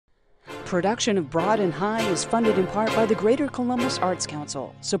Production of Broad and High is funded in part by the Greater Columbus Arts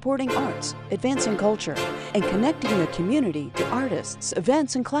Council, supporting arts, advancing culture, and connecting the community to artists,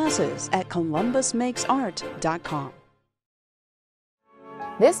 events, and classes at columbusmakesart.com.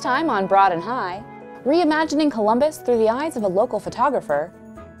 This time on Broad and High, reimagining Columbus through the eyes of a local photographer,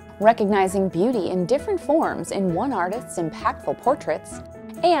 recognizing beauty in different forms in one artist's impactful portraits,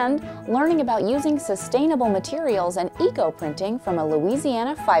 and learning about using sustainable materials and eco-printing from a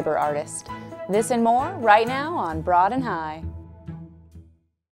Louisiana fiber artist. This and more right now on Broad and High.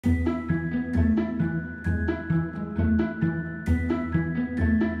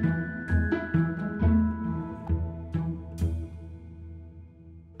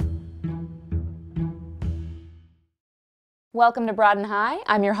 Welcome to Broad and High.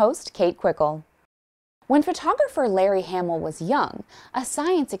 I'm your host, Kate Quickle. When photographer Larry Hamill was young, a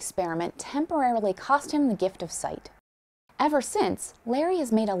science experiment temporarily cost him the gift of sight. Ever since, Larry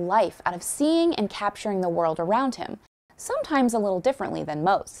has made a life out of seeing and capturing the world around him, sometimes a little differently than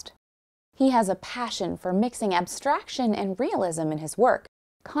most. He has a passion for mixing abstraction and realism in his work,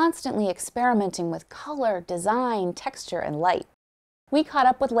 constantly experimenting with color, design, texture, and light. We caught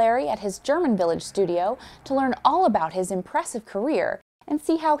up with Larry at his German Village studio to learn all about his impressive career and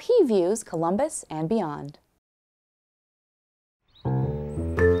see how he views Columbus and beyond.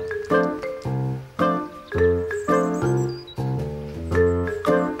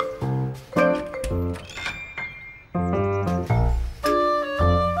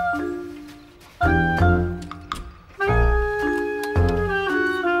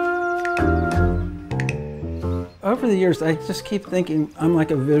 Over the years, I just keep thinking I'm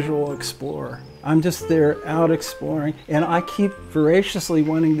like a visual explorer. I'm just there out exploring, and I keep voraciously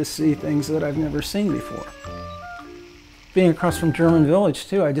wanting to see things that I've never seen before. Being across from German Village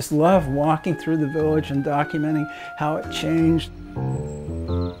too, I just love walking through the village and documenting how it changed.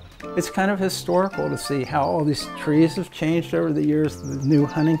 It's kind of historical to see how all these trees have changed over the years. The new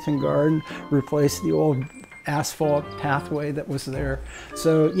Huntington Garden replaced the old asphalt pathway that was there.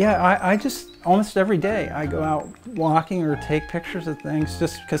 So yeah, I just almost every day I go out walking or take pictures of things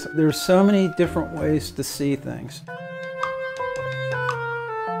just because there's so many different ways to see things.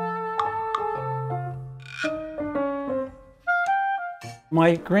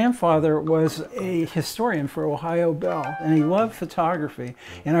 My grandfather was a historian for Ohio Bell, and he loved photography.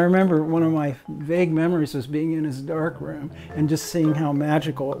 And I remember one of my vague memories was being in his dark room and just seeing how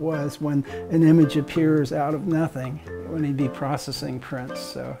magical it was when an image appears out of nothing, when he'd be processing prints.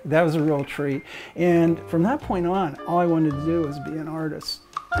 So that was a real treat. And from that point on, all I wanted to do was be an artist.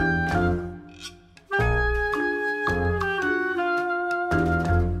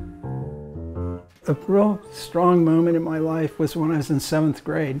 A real strong moment in my life was when I was in 7th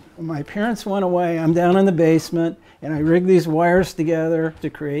grade. When my parents went away, I'm down in the basement, and I rigged these wires together to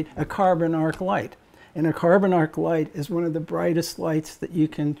create a carbon arc light. And a carbon arc light is one of the brightest lights that you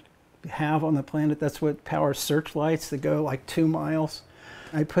can have on the planet. That's what powers searchlights that go like 2 miles.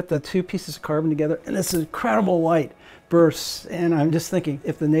 I put the 2 pieces of carbon together, and this incredible light bursts. And I'm just thinking,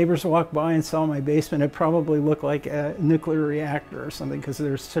 if the neighbors walked by and saw my basement, it'd probably look like a nuclear reactor or something, because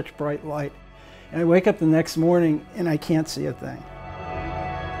there's such bright light. And I wake up the next morning and I can't see a thing.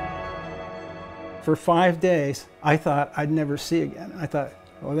 For 5 days, I thought I'd never see again. I thought,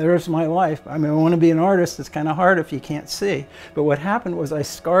 well, there's my life. I mean, I want to be an artist. It's kind of hard if you can't see. But what happened was I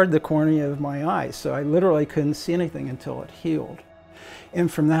scarred the cornea of my eyes, so I literally couldn't see anything until it healed.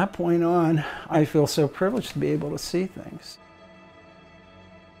 And from that point on, I feel so privileged to be able to see things.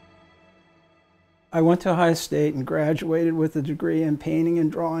 I went to Ohio State and graduated with a degree in painting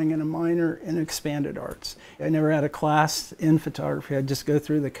and drawing and a minor in expanded arts. I never had a class in photography. I'd just go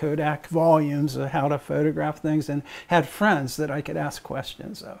through the Kodak volumes of how to photograph things and had friends that I could ask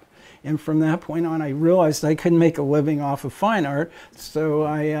questions of. And from that point on, I realized I couldn't make a living off of fine art, so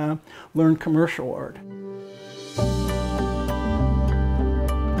I learned commercial art.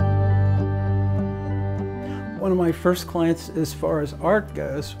 One of my first clients as far as art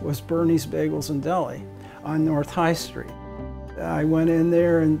goes was Bernie's Bagels and Deli on North High Street. I went in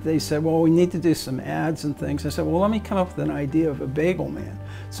there and they said, well, we need to do some ads and things. I said, well, let me come up with an idea of a bagel man.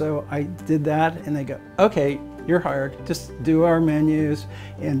 So I did that and they go, okay, you're hired. Just do our menus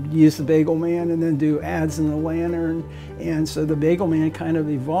and use the bagel man and then do ads in the lantern. And so the bagel man kind of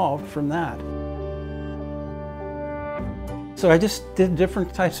evolved from that. So I just did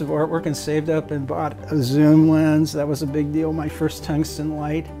different types of artwork and saved up and bought a zoom lens. That was a big deal. My first tungsten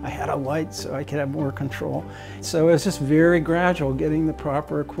light. I had a light so I could have more control. So it was just very gradual getting the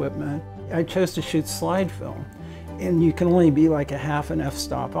proper equipment. I chose to shoot slide film. and you can only be like a half an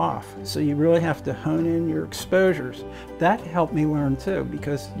f-stop off. So you really have to hone in your exposures. That helped me learn too,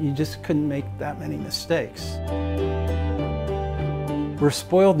 because you just couldn't make that many mistakes. We're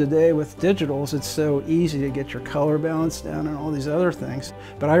spoiled today with digitals. It's so easy to get your color balance down and all these other things.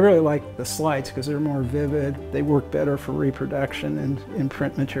 But I really like the slides because they're more vivid. They work better for reproduction and in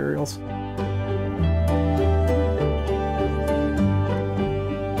print materials.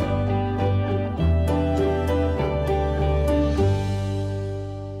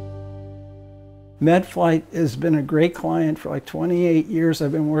 MedFlight has been a great client for like 28 years.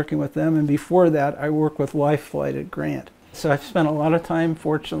 I've been working with them, and before that I worked with LifeFlight at Grant. So I've spent a lot of time,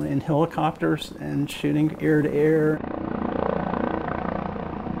 fortunately, in helicopters and shooting air to air.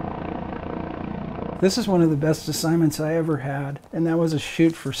 This is one of the best assignments I ever had, and that was a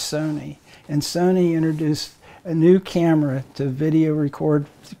shoot for Sony. And Sony introduced a new camera to video record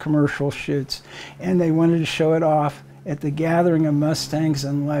commercial shoots, and they wanted to show it off at the gathering of Mustangs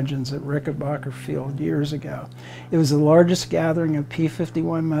and Legends at Rickenbacker Field years ago. It was the largest gathering of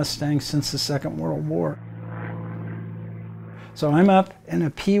P-51 Mustangs since the Second World War. So I'm up in a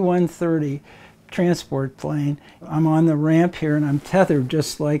P-130 transport plane. I'm on the ramp here and I'm tethered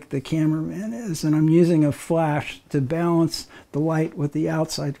just like the cameraman is, and I'm using a flash to balance the light with the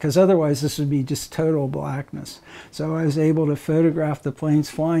outside, because otherwise this would be just total blackness. So I was able to photograph the planes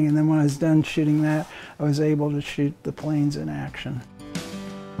flying, and then when I was done shooting that, I was able to shoot the planes in action.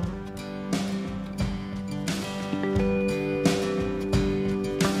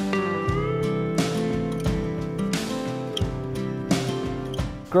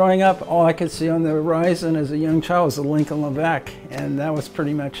 Growing up, all I could see on the horizon as a young child was the Lincoln Levesque, and that was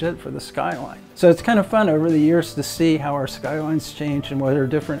pretty much it for the skyline. So it's kind of fun over the years to see how our skylines change and what are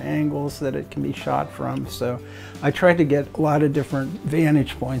different angles that it can be shot from. So I tried to get a lot of different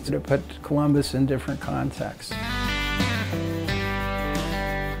vantage points to put Columbus in different contexts.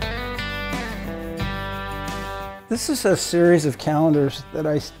 This is a series of calendars that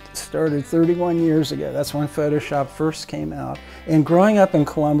I started 31 years ago. That's when Photoshop first came out. And growing up in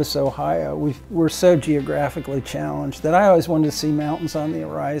Columbus, Ohio, we're so geographically challenged that I always wanted to see mountains on the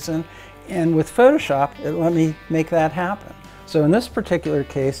horizon. And with Photoshop, it let me make that happen. So in this particular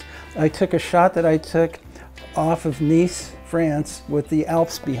case, I took a shot that I took off of Nice, France, with the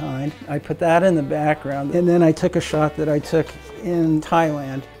Alps behind. I put that in the background. And then I took a shot that I took in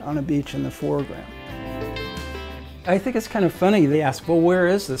Thailand on a beach in the foreground. I think it's kind of funny. They ask, well, where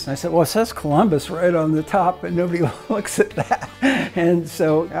is this? And I said, well, it says Columbus right on the top, but nobody looks at that. And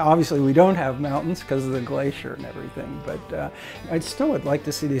so obviously we don't have mountains because of the glacier and everything, but I still would like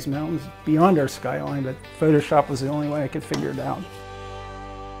to see these mountains beyond our skyline, but Photoshop was the only way I could figure it out.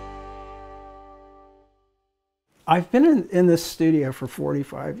 I've been in this studio for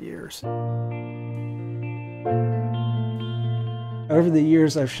 45 years. Over the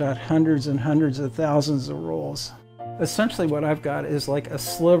years, I've shot hundreds and hundreds of thousands of rolls. Essentially what I've got is like a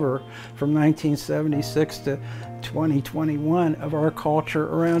sliver from 1976 to 2021 of our culture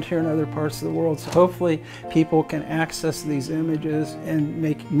around here in other parts of the world. So hopefully people can access these images and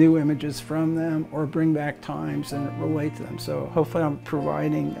make new images from them, or bring back times and relate to them. So hopefully I'm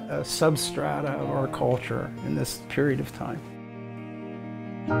providing a substrata of our culture in this period of time.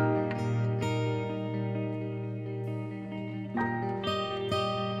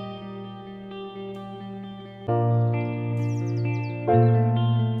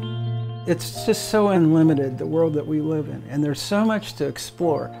 It's just so unlimited, the world that we live in, and there's so much to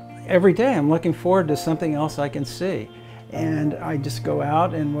explore. Every day I'm looking forward to something else I can see, and I just go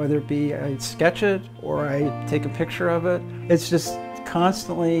out, and whether it be I sketch it or I take a picture of it, it's just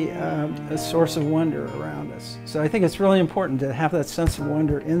constantly a source of wonder around us. So I think it's really important to have that sense of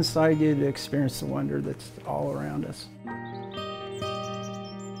wonder inside you, to experience the wonder that's all around us.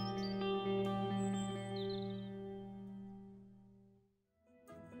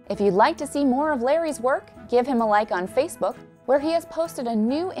 If you'd like to see more of Larry's work, give him a like on Facebook, where he has posted a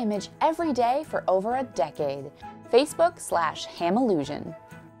new image every day for over a decade. Facebook/Hamillusion.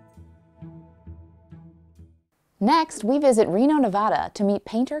 Next, we visit Reno, Nevada to meet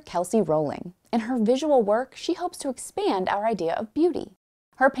painter Kelsey Rolling. In her visual work, she hopes to expand our idea of beauty.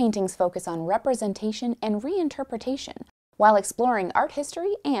 Her paintings focus on representation and reinterpretation, while exploring art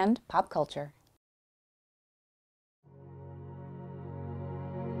history and pop culture.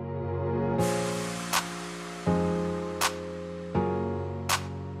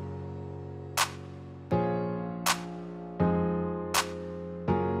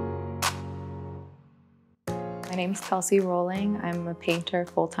 My name's Kelsey Rolling. I'm a painter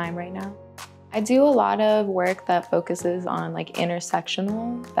full-time right now. I do a lot of work that focuses on like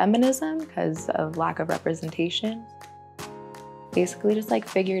intersectional feminism because of lack of representation. Basically just like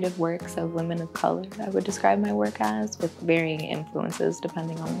figurative works of women of color, I would describe my work as, with varying influences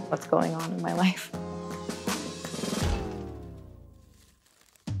depending on what's going on in my life.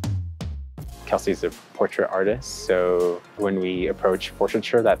 Kelsey's a portrait artist, so when we approach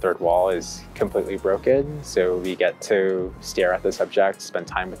portraiture, that third wall is completely broken. So we get to stare at the subject, spend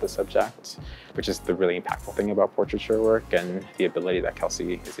time with the subject, which is the really impactful thing about portraiture work and the ability that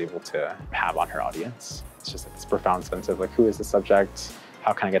Kelsey is able to have on her audience. It's just like this profound sense of like, who is the subject?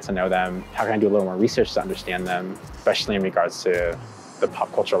 How can I get to know them? How can I do a little more research to understand them, especially in regards to the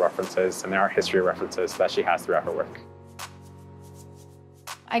pop cultural references and the art history references that she has throughout her work.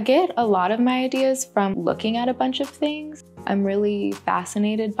 I get a lot of my ideas from looking at a bunch of things. I'm really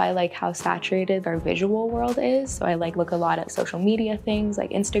fascinated by like how saturated our visual world is. So I like look a lot at social media things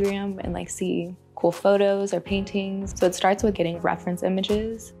like Instagram and like see cool photos or paintings. So it starts with getting reference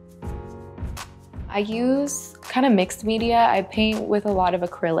images. I use kind of mixed media. I paint with a lot of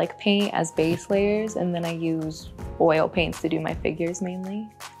acrylic paint as base layers, and then I use oil paints to do my figures mainly,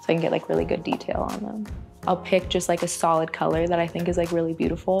 so I can get like really good detail on them. I'll pick just like a solid color that I think is like really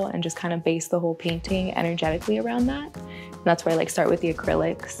beautiful and just kind of base the whole painting energetically around that. And that's where I like start with the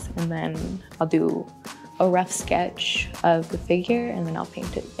acrylics, and then I'll do a rough sketch of the figure, and then I'll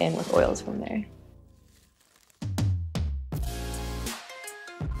paint it in with oils from there.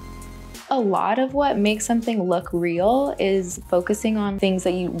 A lot of what makes something look real is focusing on things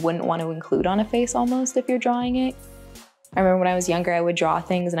that you wouldn't want to include on a face almost if you're drawing it. I remember when I was younger, I would draw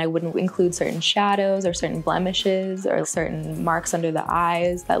things and I wouldn't include certain shadows or certain blemishes or certain marks under the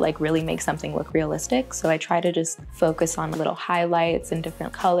eyes that like really make something look realistic. So I try to just focus on little highlights and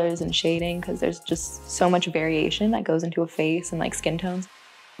different colors and shading, because there's just so much variation that goes into a face and like skin tones.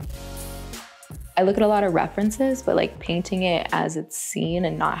 I look at a lot of references, but like painting it as it's seen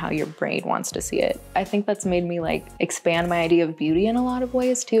and not how your brain wants to see it. I think that's made me like expand my idea of beauty in a lot of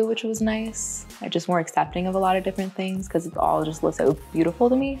ways too, which was nice. I'm just more accepting of a lot of different things because it all just looks so beautiful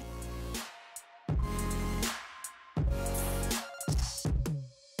to me.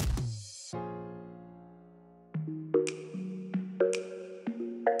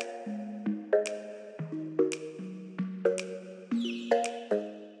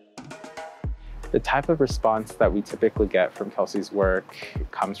 The type of response that we typically get from Kelsey's work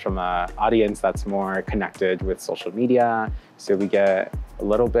comes from an audience that's more connected with social media. So we get a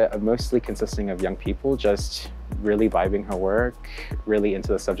little bit of mostly consisting of young people just really vibing her work, really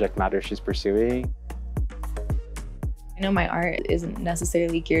into the subject matter she's pursuing. I know my art isn't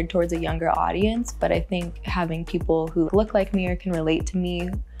necessarily geared towards a younger audience, but I think having people who look like me or can relate to me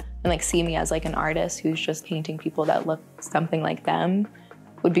and like see me as like an artist who's just painting people that look something like them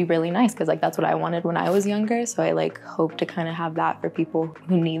would be really nice, because like that's what I wanted when I was younger. So I like hope to kind of have that for people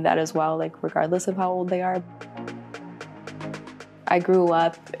who need that as well, like regardless of how old they are. I grew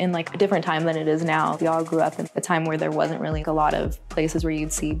up in like a different time than it is now. We all grew up in a time where there wasn't really a lot of places where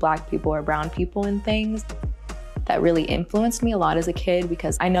you'd see Black people or brown people in things. That really influenced me a lot as a kid,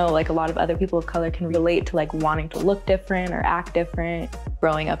 because I know like a lot of other people of color can relate to like wanting to look different or act different.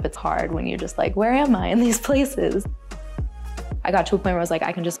 Growing up, it's hard when you're just like, where am I in these places? I got to a point where I was like,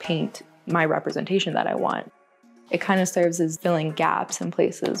 I can just paint my representation that I want. It kind of serves as filling gaps in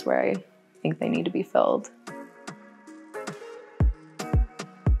places where I think they need to be filled.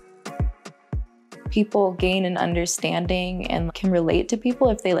 People gain an understanding and can relate to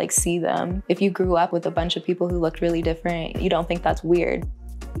people if they like see them. If you grew up with a bunch of people who looked really different, you don't think that's weird.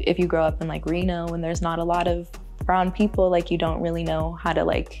 If you grow up in like Reno and there's not a lot of brown people, like you don't really know how to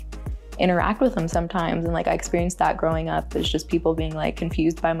like interact with them sometimes. And like I experienced that growing up. It's just people being like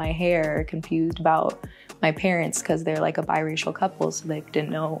confused by my hair, or confused about my parents because they're like a biracial couple, so they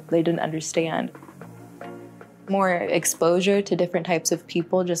didn't understand. More exposure to different types of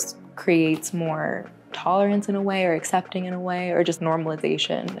people just creates more tolerance in a way, or accepting in a way, or just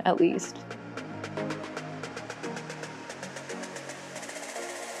normalization at least.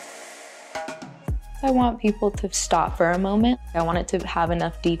 I want people to stop for a moment. I want it to have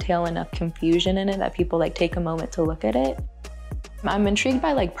enough detail, enough confusion in it that people like take a moment to look at it. I'm intrigued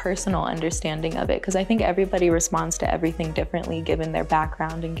by like personal understanding of it, because I think everybody responds to everything differently given their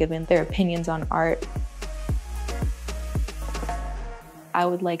background and given their opinions on art. I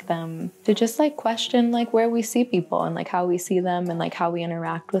would like them to just like question like where we see people and like how we see them and like how we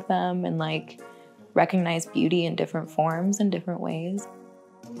interact with them, and like recognize beauty in different forms and different ways.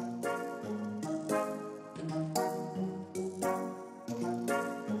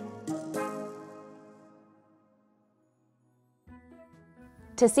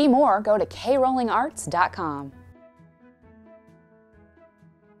 To see more, go to krollingarts.com.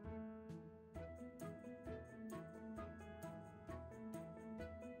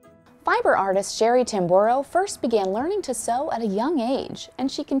 Fiber artist Sherry Tamburo first began learning to sew at a young age, and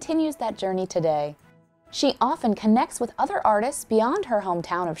she continues that journey today. She often connects with other artists beyond her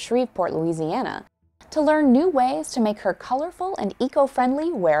hometown of Shreveport, Louisiana, to learn new ways to make her colorful and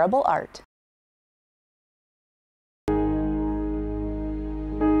eco-friendly wearable art.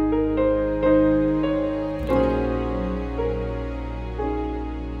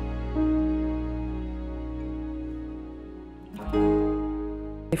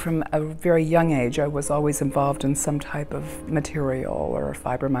 From a very young age, I was always involved in some type of material or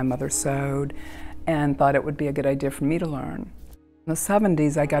fiber my mother sewed, and thought it would be a good idea for me to learn. In the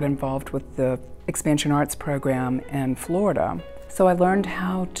 70s, I got involved with the Expansion Arts program in Florida, so I learned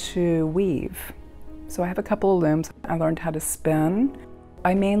how to weave. So I have a couple of looms. I learned how to spin.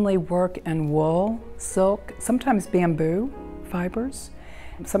 I mainly work in wool, silk, sometimes bamboo fibers.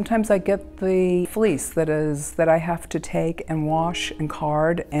 Sometimes I get the fleece that I have to take and wash and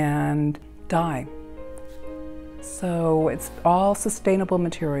card and dye. So it's all sustainable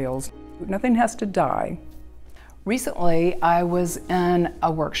materials. Nothing has to dye. Recently, I was in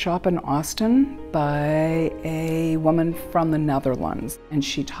a workshop in Austin by a woman from the Netherlands, and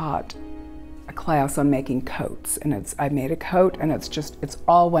she taught a class on making coats. And I made a coat, and it's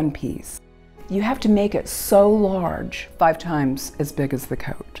all one piece. You have to make it so large, 5 times as big as the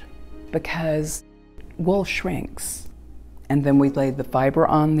coat, because wool shrinks. And then we laid the fiber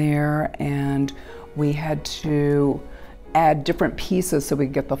on there, and we had to add different pieces so we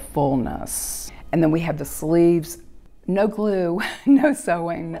could get the fullness. And then we had the sleeves, no glue, no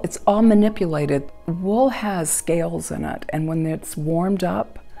sewing. It's all manipulated. Wool has scales in it, and when it's warmed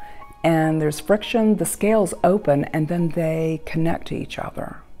up and there's friction, the scales open and then they connect to each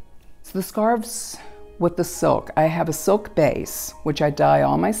other. So the scarves with the silk, I have a silk base, which I dye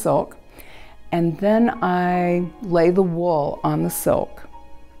all my silk, and then I lay the wool on the silk.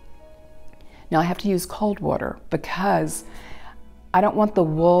 Now I have to use cold water because I don't want the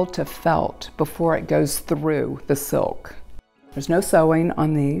wool to felt before it goes through the silk. There's no sewing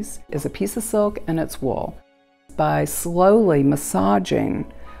on these. It's a piece of silk and it's wool. By slowly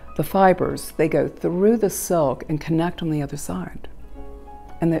massaging the fibers, they go through the silk and connect on the other side.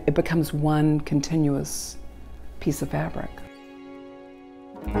 And it becomes one continuous piece of fabric.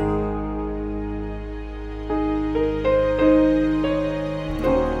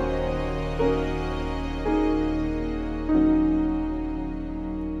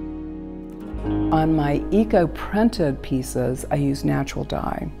 On my eco-printed pieces, I use natural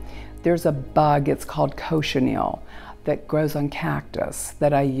dye. There's a bug, it's called cochineal, that grows on cactus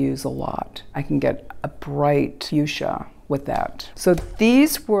that I use a lot. I can get a bright fuchsia with that. So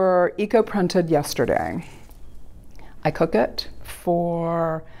these were eco-printed yesterday. I cook it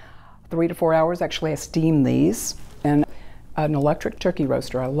for 3 to 4 hours. Actually, I steam these in an electric turkey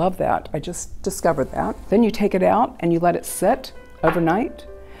roaster. I love that. I just discovered that. Then you take it out and you let it sit overnight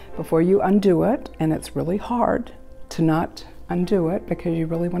before you undo it, and it's really hard to not undo it because you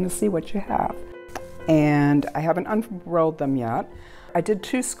really want to see what you have. And I haven't unrolled them yet. I did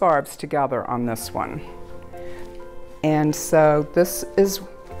 2 scarves together on this one. And so this is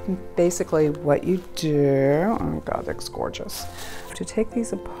basically what you do. Oh God, that's gorgeous. To take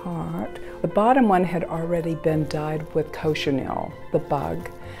these apart, the bottom one had already been dyed with cochineal, the bug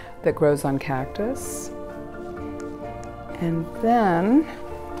that grows on cactus. And then,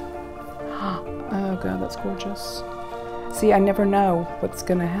 oh God, that's gorgeous. See, I never know what's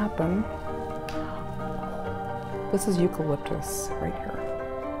gonna happen. This is eucalyptus right here.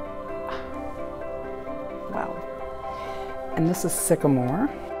 Wow. And this is sycamore.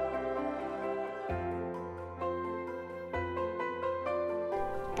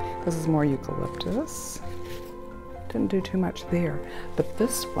 This is more eucalyptus. Didn't do too much there. But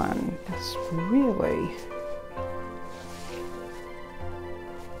this one is really,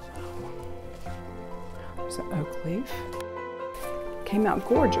 there's an oak leaf. Came out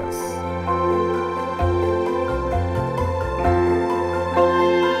gorgeous.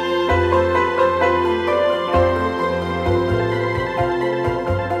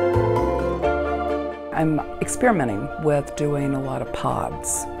 I'm experimenting with doing a lot of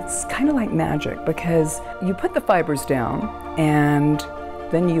pods. It's kind of like magic because you put the fibers down and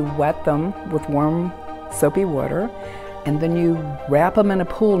then you wet them with warm soapy water, and then you wrap them in a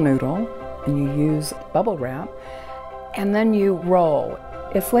pool noodle and you use bubble wrap, and then you roll.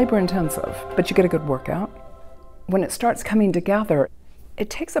 It's labor intensive, but you get a good workout. When it starts coming together, it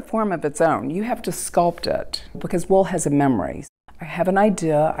takes a form of its own. You have to sculpt it because wool has a memory. I have an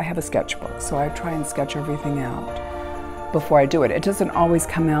idea, I have a sketchbook, so I try and sketch everything out before I do it. It doesn't always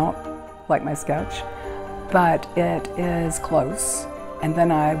come out like my sketch, but it is close. And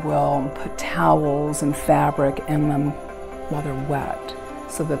then I will put towels and fabric in them while they're wet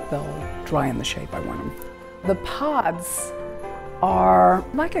so that they'll dry in the shape I want them. The pods are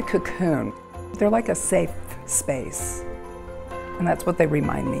like a cocoon. They're like a safe space, and that's what they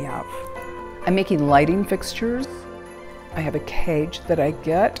remind me of. I'm making lighting fixtures. I have a cage that I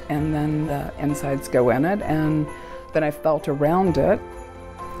get, and then the insides go in it, and then I felt around it.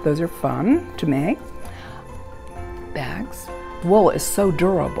 Those are fun to make. Bags. Wool is so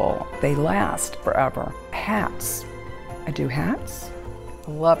durable. They last forever. Hats. I do hats.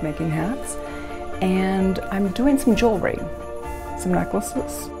 I love making hats. And I'm doing some jewelry, some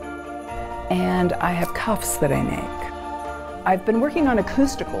necklaces. And I have cuffs that I make. I've been working on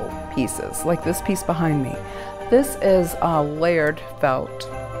acoustical pieces, like this piece behind me. This is a layered felt.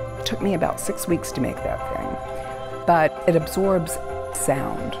 It took me about 6 weeks to make that thing, but it absorbs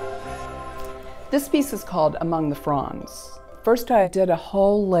sound. This piece is called Among the Fronds. First I did a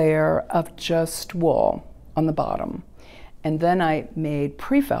whole layer of just wool on the bottom, and then I made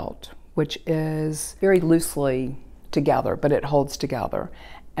pre-felt, which is very loosely together, but it holds together.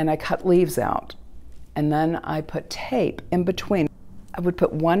 And I cut leaves out, and then I put tape in between. I would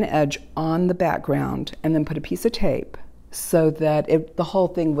put one edge on the background and then put a piece of tape so that the whole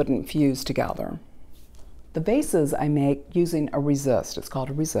thing wouldn't fuse together. The vases I make using a resist. It's called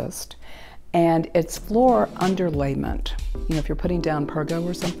a resist, and it's floor underlayment. You know, if you're putting down Pergo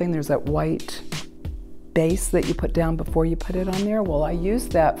or something, there's that white base that you put down before you put it on there. Well, I use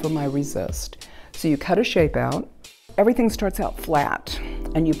that for my resist. So you cut a shape out. Everything starts out flat,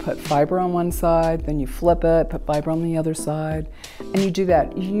 and you put fiber on one side, then you flip it, put fiber on the other side, and you do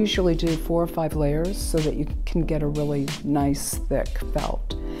that. You usually do 4 or 5 layers so that you can get a really nice thick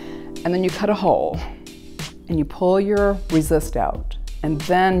felt. And then you cut a hole, and you pull your resist out, and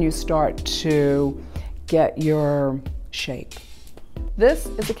then you start to get your shape. This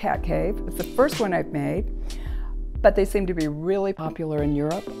is a cat cave. It's the first one I've made, but they seem to be really popular in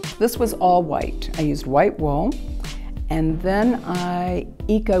Europe. This was all white. I used white wool. And then I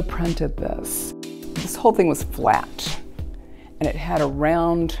eco-printed this. This whole thing was flat, and it had a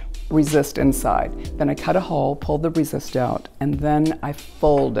round resist inside. Then I cut a hole, pulled the resist out, and then I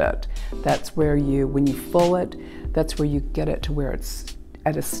fold it. That's where when you full it, that's where you get it to where it's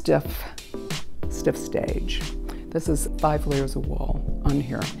at a stiff stage. This is 5 layers of wool on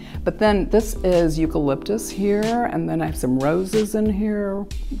here. But then this is eucalyptus here, and then I have some roses in here,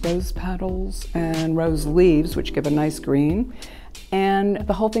 rose petals and rose leaves, which give a nice green. And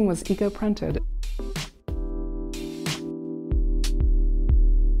the whole thing was eco-printed.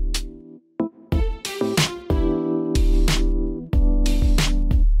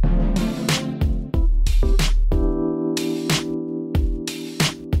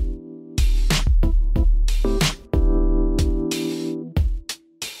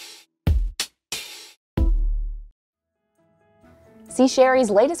 See Sherry's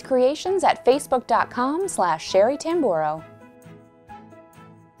latest creations at facebook.com/Sherry Tamburo.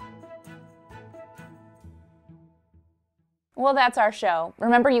 Well, that's our show.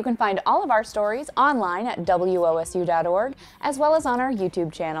 Remember, you can find all of our stories online at wosu.org, as well as on our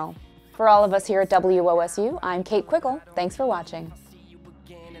YouTube channel. For all of us here at WOSU, I'm Kate Quickle. Thanks for watching.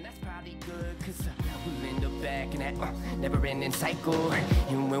 Never-ending cycle,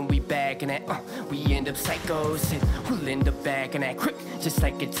 and when we back in that, we end up psychos, and we'll end up back in that quick, just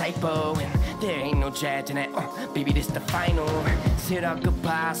like a typo, and there ain't no judging that, baby, this the final. Said our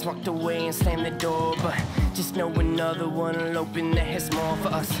goodbyes, walked away and slammed the door, but just know another one will open that has more for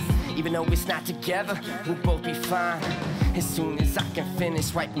us. Even though it's not together, we'll both be fine, as soon as I can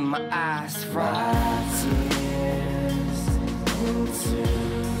finish wiping my eyes from tears into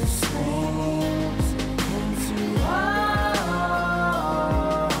screams, into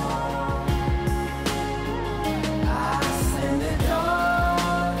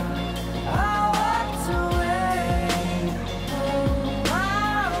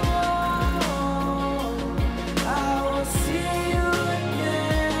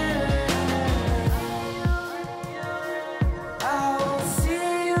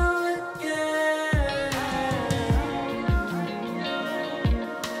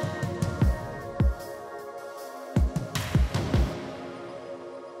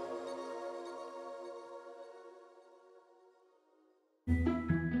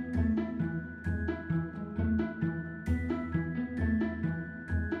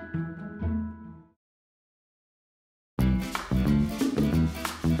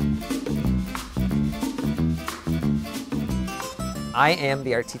I am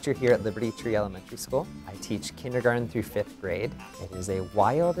the art teacher here at Liberty Tree Elementary School. I teach kindergarten through 5th grade. It is a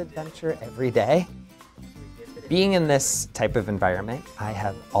wild adventure every day. Being in this type of environment, I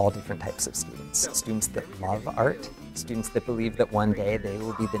have all different types of students. Students that love art, students that believe that one day they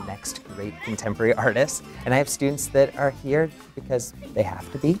will be the next great contemporary artist, and I have students that are here because they have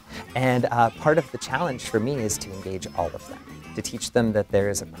to be. And part of the challenge for me is to engage all of them, to teach them that there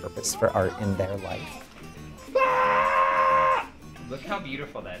is a purpose for art in their life. Look how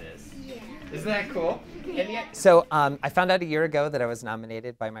beautiful that is. Isn't that cool? So I found out a year ago that I was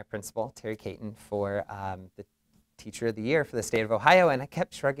nominated by my principal, Terry Caton, for the Teacher of the Year for the state of Ohio, and I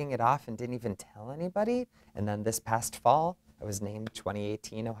kept shrugging it off and didn't even tell anybody. And then this past fall, I was named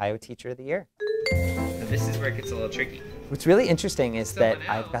 2018 Ohio Teacher of the Year. So this is where it gets a little tricky. What's really interesting is that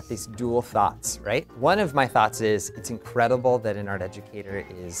I've got these dual thoughts, right? One of my thoughts is it's incredible that an art educator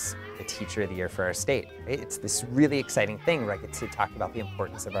is the Teacher of the Year for our state. Right? It's this really exciting thing where I get to talk about the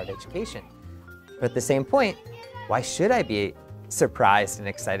importance of art education. But at the same point, why should I be surprised and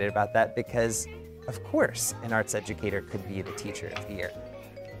excited about that? Because, of course, an arts educator could be the Teacher of the Year.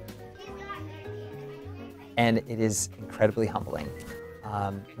 And it is incredibly humbling.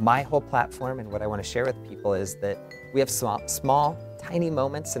 My whole platform and what I want to share with people is that we have small, tiny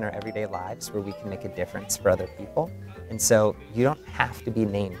moments in our everyday lives where we can make a difference for other people. And so you don't have to be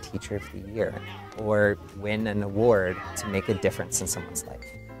named Teacher of the Year or win an award to make a difference in someone's life.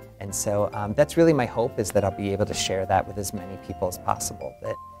 And so that's really my hope, is that I'll be able to share that with as many people as possible,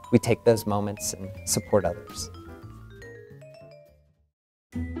 that we take those moments and support others.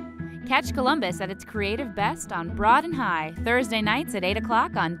 Catch Columbus at its creative best on Broad and High, Thursday nights at 8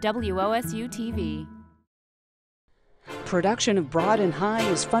 o'clock on WOSU TV. Production of Broad and High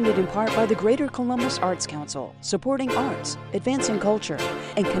is funded in part by the Greater Columbus Arts Council, supporting arts, advancing culture,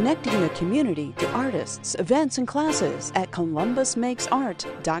 and connecting the community to artists, events, and classes at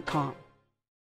columbusmakesart.com.